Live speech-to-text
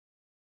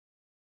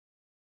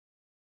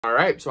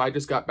Alright, so I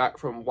just got back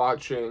from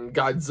watching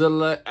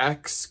Godzilla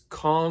x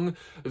Kong,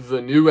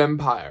 The New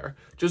Empire,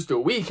 just a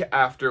week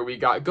after we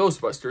got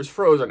Ghostbusters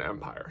Frozen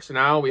Empire. So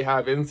now we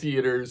have in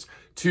theaters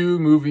 2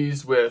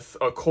 movies with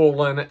a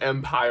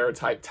Empire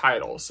type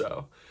title,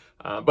 so.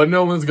 But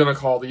no one's gonna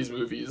call these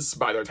movies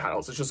by their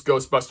titles. It's just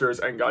Ghostbusters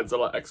and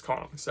Godzilla x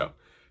Kong, so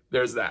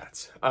there's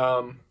that.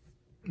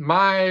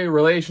 My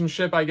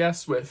relationship, I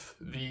guess, with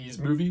these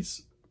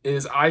movies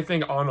is, I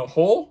think on a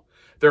whole,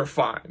 they're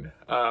fine.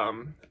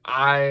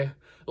 I,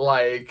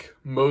 like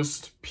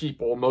most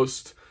people,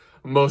 most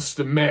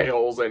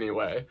males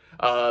anyway,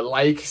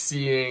 like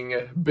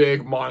seeing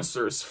big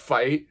monsters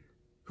fight.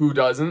 Who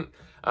doesn't?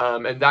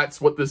 And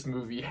that's what this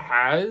movie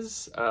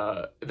has.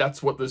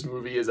 That's what this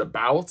movie is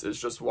about,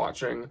 is just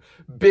watching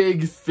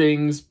big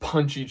things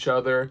punch each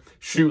other,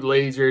 shoot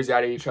lasers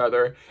at each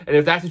other. And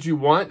if that's what you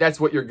want, that's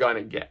what you're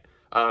gonna get.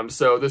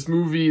 So this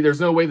movie, there's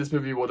no way this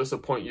movie will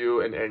disappoint you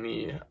in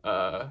any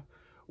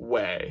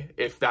way,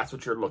 if that's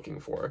what you're looking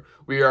for.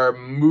 We are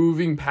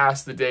moving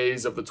past the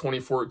days of the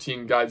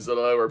 2014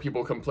 Godzilla where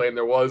people complained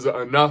there was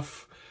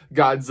enough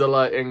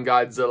Godzilla in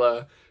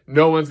Godzilla.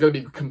 No one's going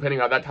to be complaining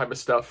about that type of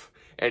stuff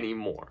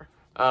anymore.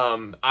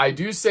 I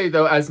do say,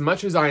 though, as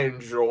much as I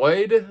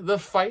enjoyed the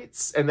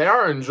fights, and they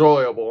are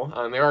enjoyable,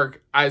 they are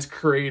as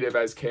creative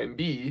as can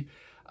be,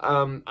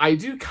 I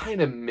do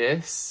kind of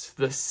miss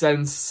the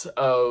sense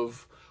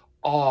of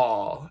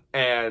awe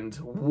and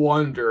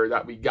wonder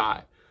that we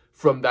got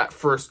from that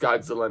first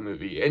Godzilla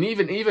movie. And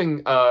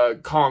even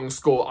Kong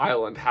Skull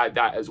Island had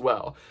that as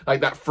well.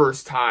 Like that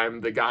first time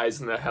the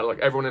guys in the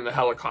everyone in the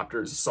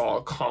helicopters saw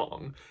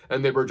Kong,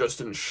 and they were just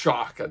in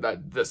shock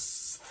that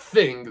this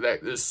thing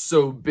that is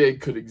so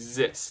big could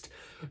exist.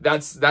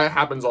 That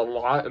happens a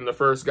lot in the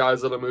first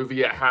Godzilla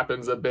movie. It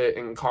happens a bit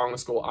in Kong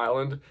Skull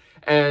Island.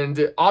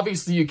 And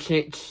obviously you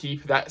can't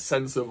keep that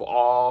sense of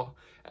awe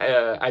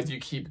as you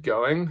keep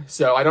going.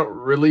 So I don't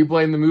really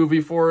blame the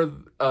movie for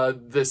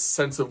this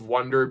sense of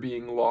wonder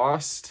being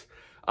lost.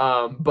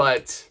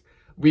 But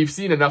we've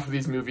seen enough of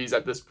these movies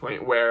at this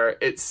point where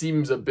it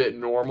seems a bit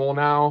normal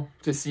now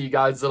to see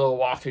Godzilla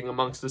walking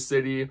amongst the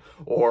city,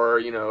 or,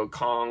 you know,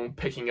 Kong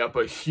picking up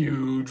a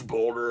huge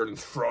boulder and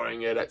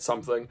throwing it at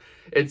something.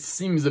 It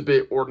seems a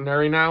bit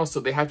ordinary now, so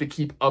they have to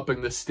keep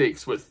upping the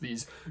stakes with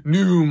these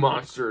new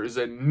monsters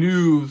and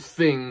new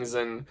things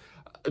and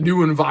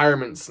new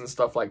environments and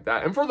stuff like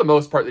that. And for the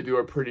most part, they do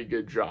a pretty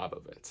good job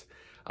of it.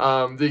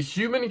 The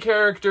human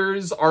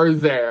characters are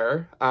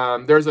there.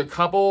 There's a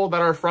couple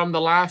that are from the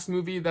last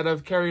movie that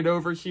have carried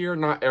over here,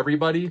 not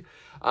everybody.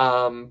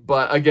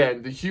 But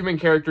again, the human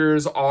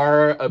characters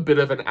are a bit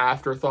of an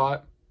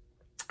afterthought.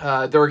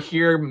 They're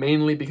here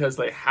mainly because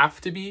they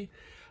have to be.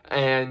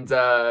 And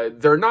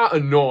they're not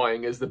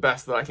annoying is the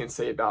best that I can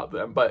say about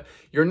them, but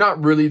you're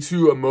not really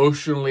too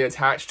emotionally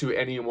attached to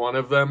any one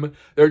of them.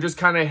 They're just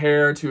kind of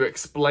here to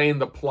explain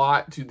the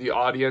plot to the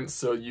audience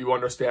so you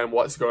understand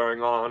what's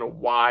going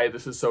on, why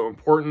this is so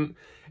important.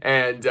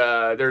 And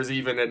there's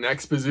even an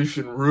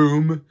exposition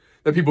room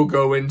that people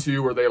go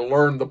into where they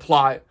learn the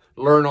plot,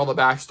 learn all the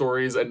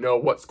backstories, and know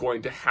what's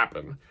going to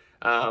happen.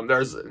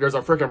 There's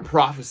a freaking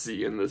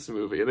prophecy in this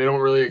movie, and they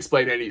don't really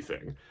explain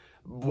anything.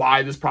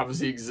 Why this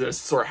prophecy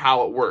exists or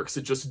how it works.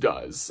 It just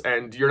does,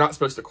 and you're not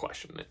supposed to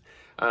question it.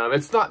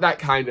 It's not that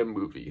kind of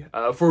movie,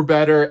 for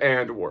better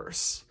and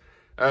worse.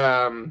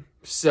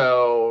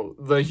 So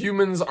the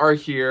humans are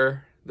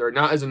here. They're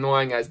not as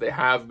annoying as they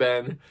have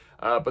been,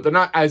 but they're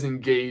not as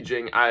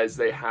engaging as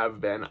they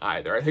have been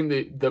either. I think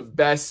the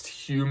best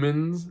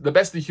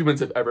the humans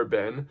have ever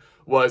been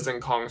was in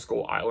Kong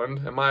Skull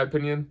Island, in my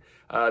opinion.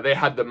 They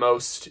had the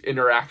most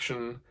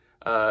interaction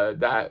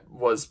that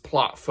was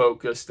plot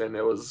focused, and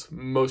it was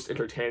most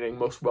entertaining,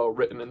 most well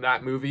written in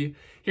that movie.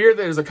 Here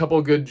there's a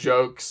couple good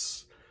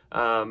jokes,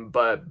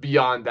 but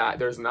beyond that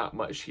there's not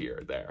much here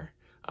or there.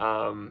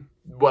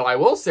 What I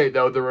will say,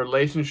 though, the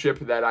relationship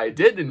that I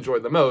did enjoy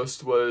the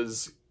most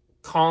was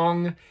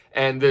Kong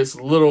and this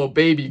little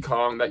baby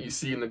Kong that you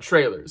see in the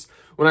trailers.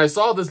 When I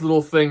saw this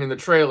little thing in the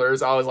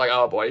trailers, I was like,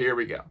 oh boy, here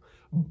we go,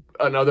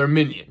 another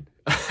minion.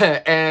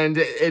 And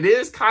it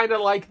is kind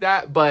of like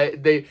that, but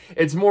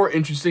it's more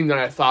interesting than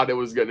I thought it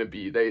was going to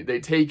be. They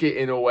take it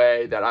in a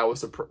way that I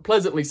was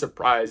pleasantly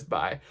surprised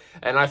by,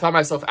 and I found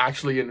myself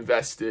actually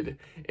invested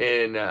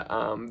in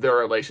their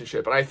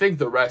relationship. And I think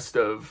the rest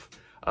of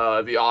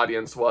the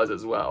audience was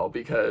as well,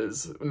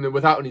 because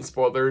without any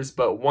spoilers,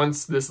 but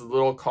once this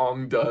little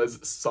Kong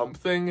does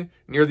something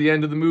near the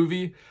end of the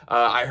movie,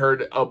 I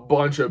heard a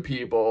bunch of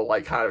people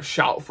like kind of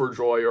shout for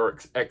joy or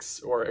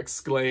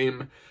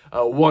exclaim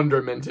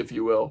wonderment, if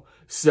you will.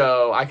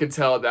 So I could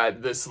tell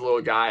that this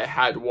little guy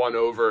had won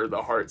over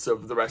the hearts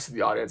of the rest of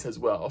the audience as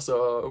well.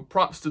 So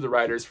props to the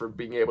writers for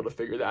being able to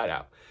figure that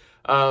out.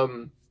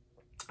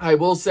 I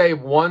will say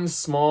one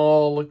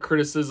small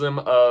criticism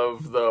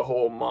of the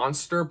whole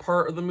monster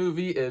part of the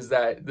movie is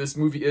that this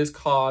movie is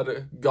called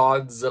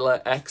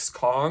Godzilla x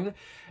Kong,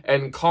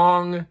 and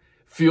Kong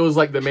feels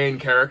like the main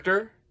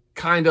character,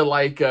 kind of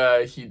like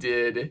he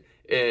did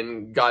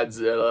in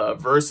Godzilla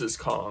versus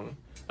Kong.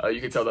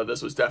 You can tell that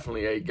this was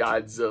definitely a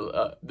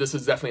Godzilla, this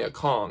is definitely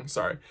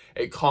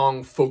a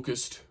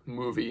Kong-focused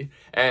movie.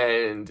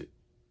 And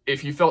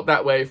if you felt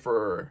that way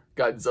for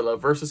Godzilla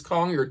versus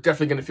Kong, you're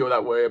definitely going to feel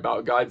that way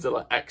about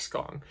Godzilla X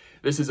Kong.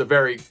 This is a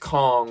very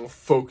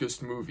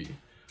Kong-focused movie.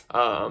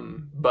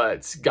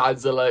 But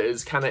Godzilla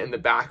is kind of in the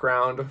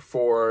background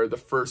for the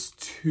first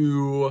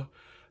two-thirds.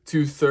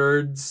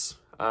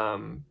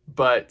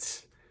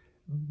 But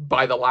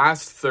by the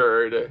last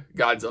third,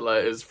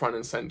 Godzilla is front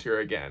and center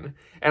again.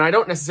 And I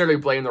don't necessarily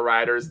blame the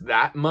writers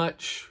that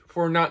much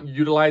for not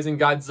utilizing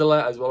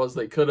Godzilla as well as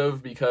they could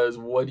have, because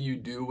what do you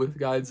do with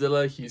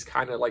Godzilla? He's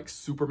kind of like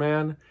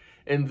Superman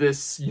in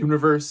this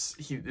universe.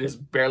 There's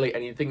barely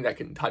anything that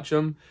can touch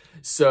him.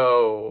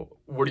 So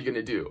what are you going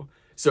to do?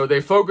 So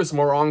they focus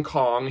more on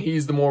Kong.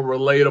 He's the more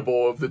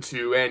relatable of the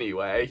two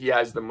anyway. He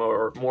has the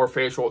more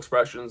facial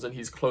expressions, and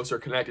he's closer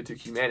connected to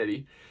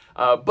humanity.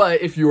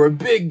 But if you're a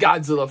big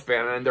Godzilla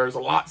fan, and there's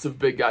lots of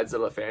big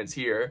Godzilla fans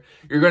here,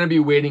 you're going to be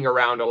waiting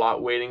around a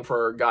lot, waiting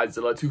for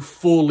Godzilla to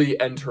fully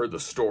enter the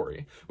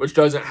story, which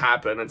doesn't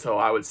happen until,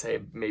 I would say,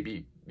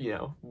 maybe, you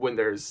know, when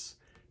there's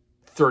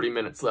 30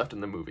 minutes left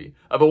in the movie.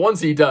 But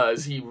once he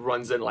does, he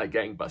runs in like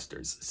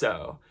gangbusters.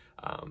 So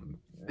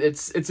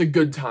it's a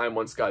good time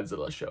once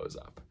Godzilla shows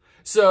up.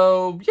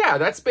 So yeah,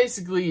 that's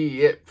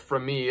basically it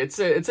from me. It's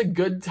a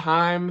good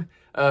time.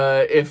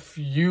 If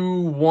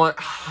you want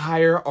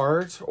higher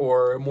art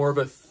or more of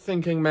a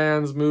thinking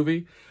man's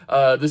movie,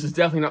 this is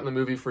definitely not the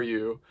movie for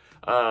you.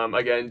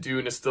 Again,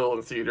 Dune is still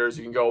in theaters.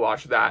 You can go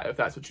watch that if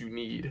that's what you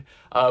need.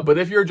 But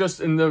if you're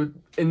just in the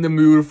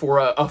mood for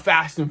a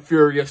Fast and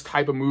Furious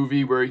type of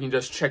movie where you can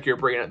just check your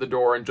brain at the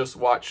door and just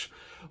watch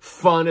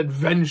fun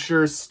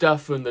adventure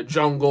stuff in the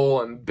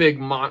jungle and big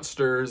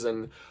monsters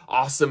and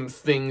awesome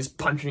things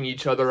punching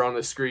each other on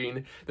the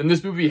screen, then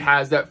this movie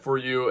has that for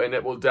you, and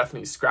it will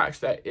definitely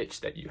scratch that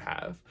itch that you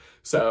have.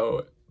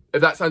 So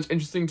if that sounds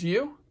interesting to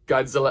you,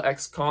 Godzilla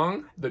X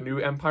Kong, the new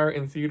Empire,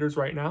 in theaters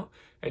right now,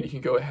 and you can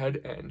go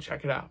ahead and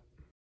check it out.